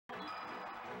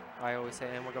I always say,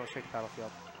 and we're going straight to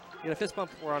battlefield. You get a fist bump,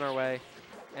 we're on our way.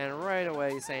 And right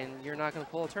away he's saying, you're not going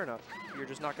to pull a turnip. You're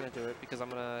just not going to do it because I'm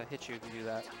going to hit you if you do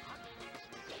that.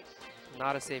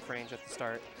 Not a safe range at the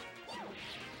start.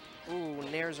 Ooh,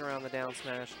 nairs around the down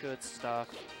smash. Good stuff.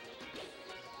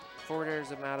 Forward airs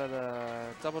him out of the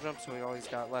double jump, so all he's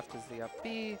got left is the up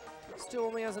B. Still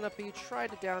only has an up B.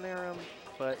 Tried to down air him,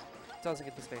 but doesn't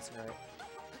get the spacing right.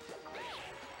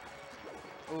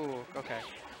 Ooh, okay.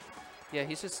 Yeah,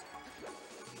 he's just...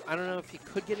 I don't know if he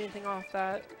could get anything off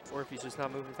that, or if he's just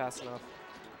not moving fast enough.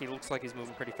 He looks like he's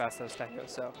moving pretty fast though, Stango,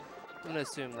 so I'm going to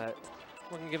assume that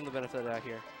we're going to give him the benefit of that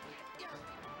here.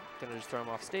 Going to just throw him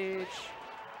off stage.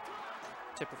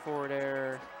 Tip a forward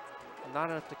air. Not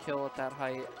enough to kill at that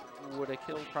height. Would have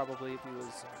killed probably if he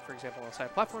was, for example, on a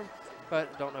side platform,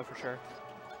 but don't know for sure.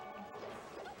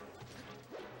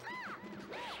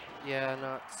 Yeah,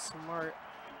 not smart.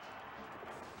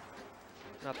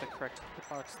 Not the correct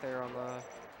hitbox there on the,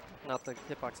 not the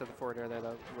hitbox of the forward air there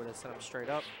that would have sent him straight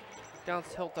up. Down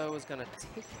tilt though is going to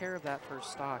take care of that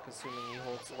first stock, assuming he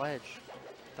holds ledge.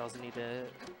 Doesn't need to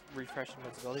refresh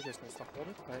invincibility, just needs to hold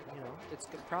it, but you know, it's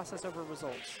good process over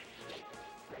results.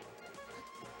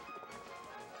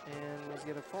 And he's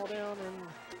going to fall down and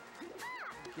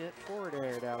get forward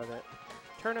aired out of it.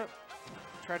 Turnip,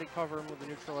 try to cover him with the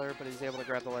neutral air, but he's able to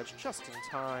grab the ledge just in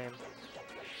time.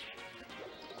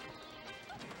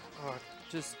 Oh,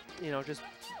 just, you know, just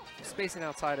spacing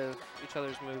outside of each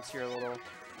other's moves here a little,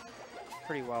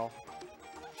 pretty well.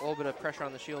 A little bit of pressure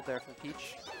on the shield there from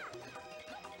Peach.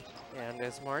 And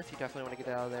as Marth, you definitely want to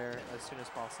get out of there as soon as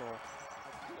possible.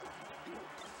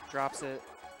 Drops it.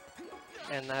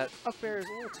 And that up air is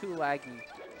a little too laggy.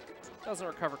 Doesn't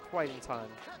recover quite in time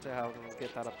to have him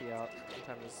get that up B out in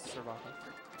time to survive.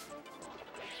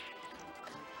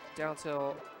 Down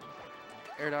tilt,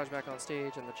 air dodge back on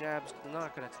stage, and the jab's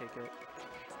not going to take it.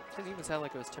 Didn't even sound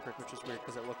like it was tippered, which is weird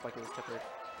because it looked like it was tippered.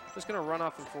 Just going to run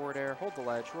off in forward air, hold the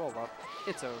ledge, roll up.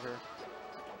 It's over.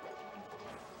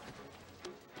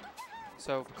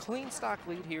 So clean stock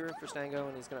lead here for Stango,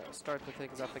 and he's going to start the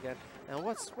things up again. And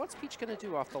what's Peach going to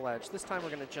do off the ledge? This time we're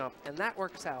going to jump, and that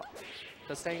works out.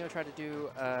 Because Stango tried to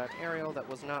do an aerial that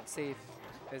was not safe,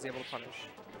 and is able to punish.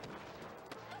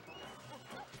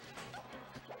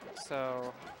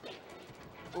 So,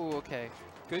 ooh, okay.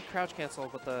 Good crouch cancel,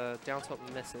 but the down tilt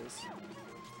misses.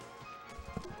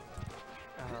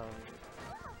 All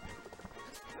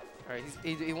right,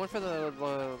 he went for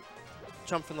the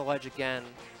jump from the ledge again.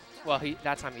 Well,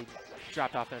 that time he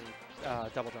dropped off and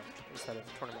double jumped instead of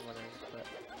tournament winning. But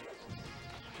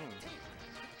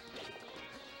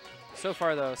so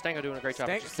far, though, Stango doing a great job.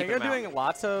 Stango doing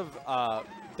lots of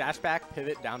dash back,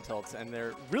 pivot, down tilts, and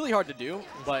they're really hard to do.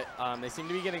 But they seem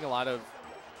to be getting a lot of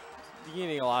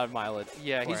mileage.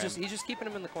 Yeah, he's just keeping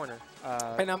him in the corner.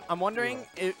 And I'm wondering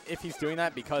if he's doing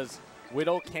that because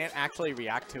Widl can't actually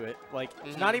react to it. Like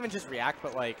not even just react,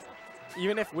 but like.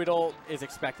 Even if Widl is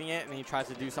expecting it and he tries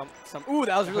to do some ooh,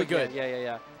 that was really good.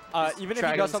 Yeah. Even if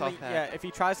he does something, if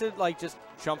he tries to like just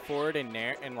jump forward and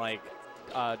nair and like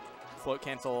float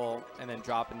cancel and then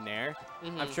drop and nair,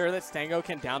 I'm sure that Stango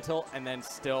can down tilt and then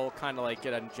still kind of like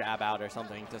get a jab out or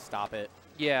something to stop it.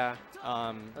 Yeah,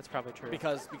 that's probably true.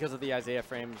 Because of the Isaiah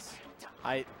frames,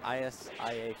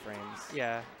 ISIA frames.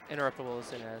 Yeah, interruptible as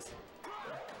soon as.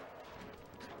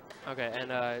 Okay,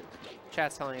 and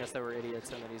chat's telling us that we're idiots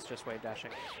and that he's just wave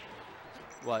dashing.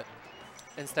 What?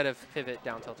 Instead of pivot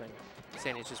down tilting,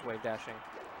 saying he's just wave dashing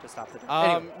to stop the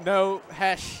anyway. No,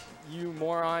 Hesh, you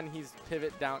moron, he's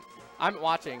pivot down. I'm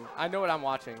watching. I know what I'm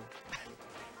watching.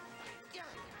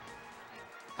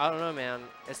 I don't know, man.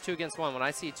 It's 2 against 1. When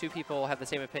I see 2 people have the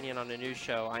same opinion on a news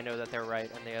show, I know that they're right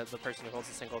and the person who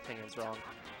holds a single opinion is wrong.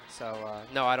 So,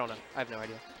 no, I don't know. I have no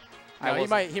idea. No,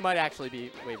 he might actually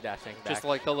be wave dashing back. Just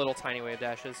like the little tiny wave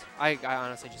dashes. I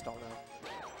honestly just don't know.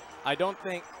 I don't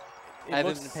think... I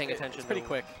haven't been paying attention. It's pretty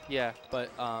quick. Yeah. But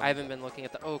I haven't been looking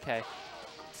at the... Okay.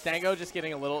 Stango just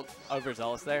getting a little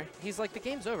overzealous there. He's like, the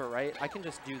game's over, right? I can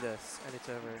just do this, and it's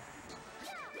over.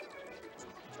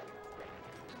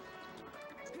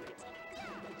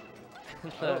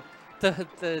 the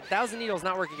 1,000 Needle's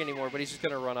not working anymore, but he's just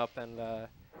going to run up and do a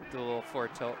little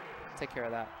forward tilt. Take care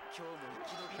of that.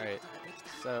 All right.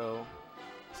 So,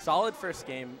 solid first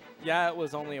game. Yeah, it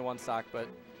was only a 1 stock, but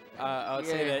I would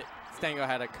say that Stango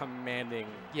had a commanding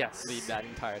lead that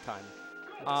entire time.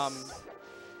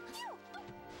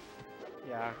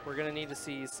 Yeah, we're going to need to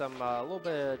see some a little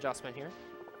bit of adjustment here.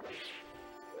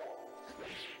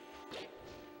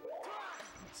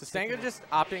 So Stango just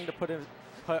opting to put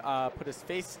his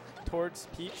face towards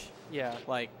Peach. Yeah.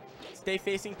 Like, stay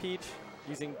facing Peach,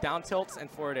 using down tilts and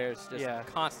forward airs just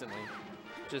constantly.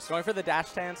 just going for the dash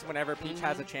stance whenever Peach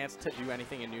has a chance to do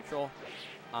anything in neutral.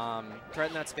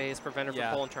 Threaten that space, prevent her from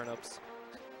pulling turnips.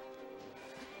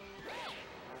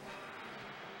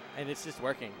 And it's just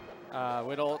working.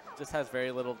 Widl just has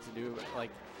very little to do. Like,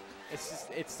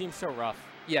 it seems so rough.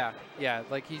 Yeah, yeah.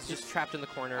 Like he's just trapped in the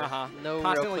corner. No constantly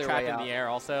real clear trapped way in out. the air.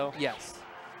 Also. Yes.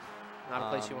 Not a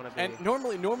place you want to be. And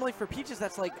normally for Peaches,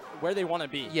 that's like where they want to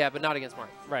be. Yeah, but not against Marth.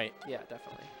 Right. Yeah,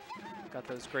 definitely. Got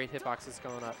those great hitboxes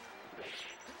going up.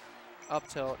 Up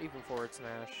tilt, even forward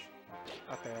smash,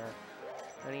 up air,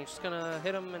 and he's just gonna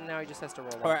hit him, and now he just has to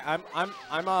roll. All right,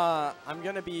 I'm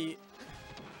gonna be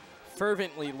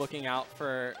fervently looking out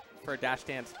for dash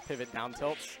dance pivot down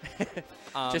tilts.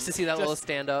 Just to see that little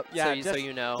stand up, yeah, so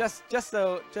you know. Just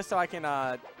so I can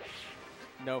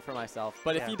know for myself.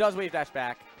 But if he does wave dash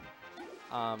back,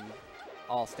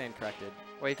 I'll stand corrected.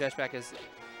 Wave dash back is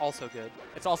also good.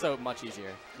 It's also much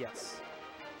easier. Yes.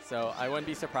 So I wouldn't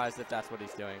be surprised if that's what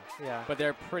he's doing. Yeah. But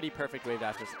they're pretty perfect wave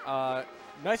dashes.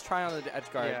 Nice try on the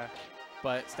edge guard. Yeah.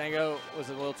 But Stango was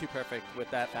a little too perfect with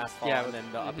that fast fall and then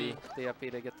the uppy. The uppy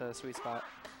to get the sweet spot.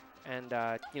 And,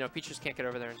 you know, Peach just can't get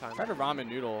over there in time. Tried to ramen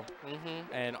noodle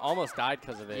and almost died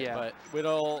because of it. Yeah. But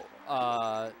Widl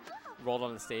rolled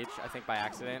on the stage, I think, by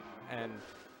accident. And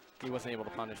he wasn't able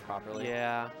to punish properly.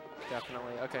 Yeah,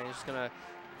 definitely. Okay, he's just going to...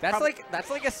 That's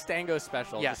like a Stango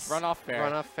special. Yes. Just run off fair.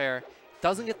 Run off fair.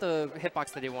 Doesn't get the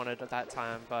hitbox that he wanted at that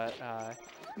time, but...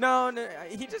 No,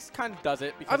 he just kind of does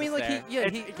it because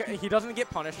he doesn't get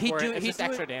punished for it. It's just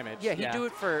extra damage. Yeah, he'd do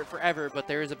it for forever, but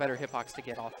there is a better hitbox to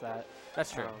get off that.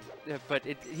 That's true. But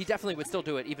he definitely would still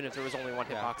do it, even if there was only one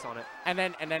hitbox on it. And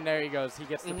then there he goes. He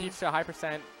gets the Peach to high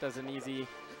percent, does an easy...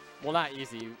 Well, not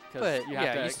easy, because you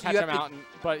have to catch him out,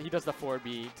 but he does the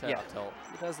 4B to up tilt.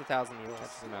 He does the 1,000 Eels.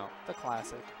 Catches him out. The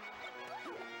classic.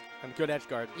 And good edge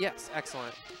guard. Yes,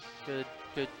 excellent. Good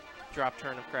drop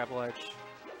turn of crab ledge.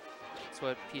 That's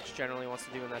what Peach generally wants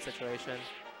to do in that situation.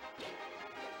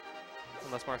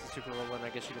 Unless Marth is super rolling, I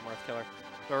guess you can Marth killer.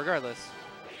 But regardless.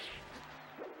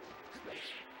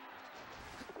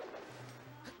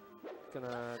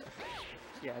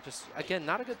 Yeah, just, again,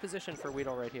 not a good position for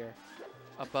Widl right here.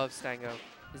 Above Stango.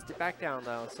 He's back down,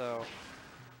 though, so...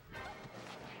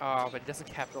 Oh, but he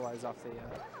doesn't capitalize off the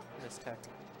mistech.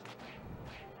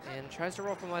 And tries to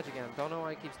roll from ledge again. Don't know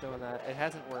why he keeps doing that. It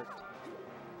hasn't worked.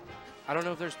 I don't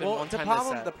know if there's been one time this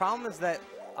set. The problem is that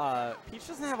Peach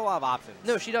doesn't have a lot of options.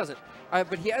 No, she doesn't.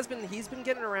 But he's been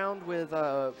getting around with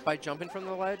by jumping from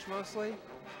the ledge mostly.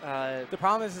 The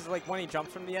problem is like when he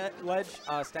jumps from the ledge,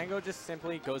 Stango just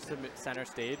simply goes to center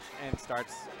stage and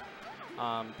starts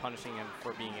punishing him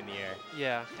for being in the air.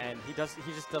 Yeah. And he just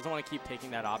doesn't want to keep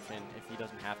taking that option if he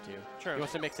doesn't have to. True. He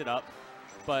wants to mix it up.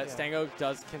 But Stango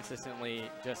does consistently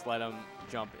just let him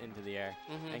jump into the air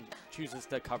and chooses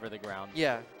to cover the ground.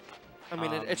 Yeah. I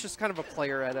mean, it's just kind of a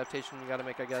player adaptation you got to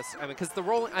make, I guess. I mean, because the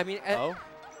rolling, I mean...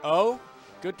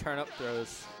 Good turnip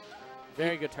throws.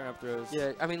 Very good turnip throws.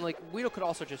 Yeah, I mean, like, Widl could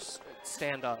also just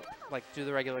stand up, like, do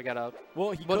the regular get up.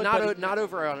 Well, he but could, not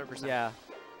over 100%. Yeah.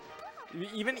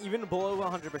 Even below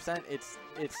 100%, it's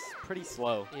pretty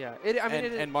slow. Yeah.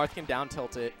 And Marth can down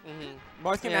tilt it.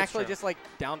 Marth can actually just like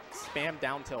spam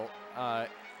down tilt.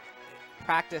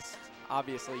 Practice,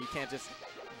 obviously, you can't just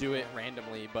do it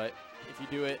randomly, but if you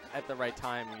do it at the right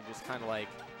time, you just kind of like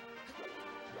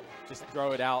just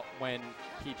throw it out when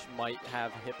Peach might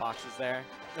have hitboxes there.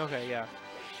 Okay, yeah.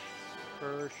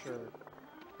 For sure.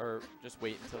 Or just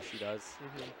wait until she does.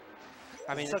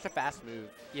 I mean, it's such a fast move.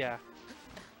 Yeah.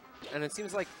 And it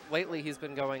seems like lately he's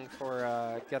been going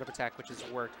for get up attack, which has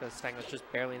worked because Stango's just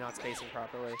barely not spacing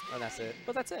properly. And that's it.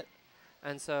 But that's it.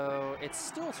 And so it's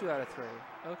still 2 out of 3.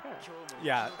 Okay.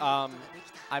 Yeah.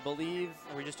 I believe.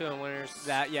 Are we just doing winners? So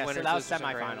that was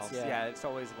semifinals. Yeah, it's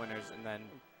always winners and then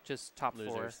just top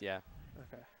losers. 4. Yeah.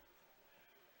 Okay.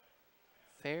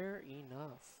 Fair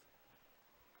enough.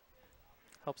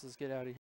 Helps us get out of here.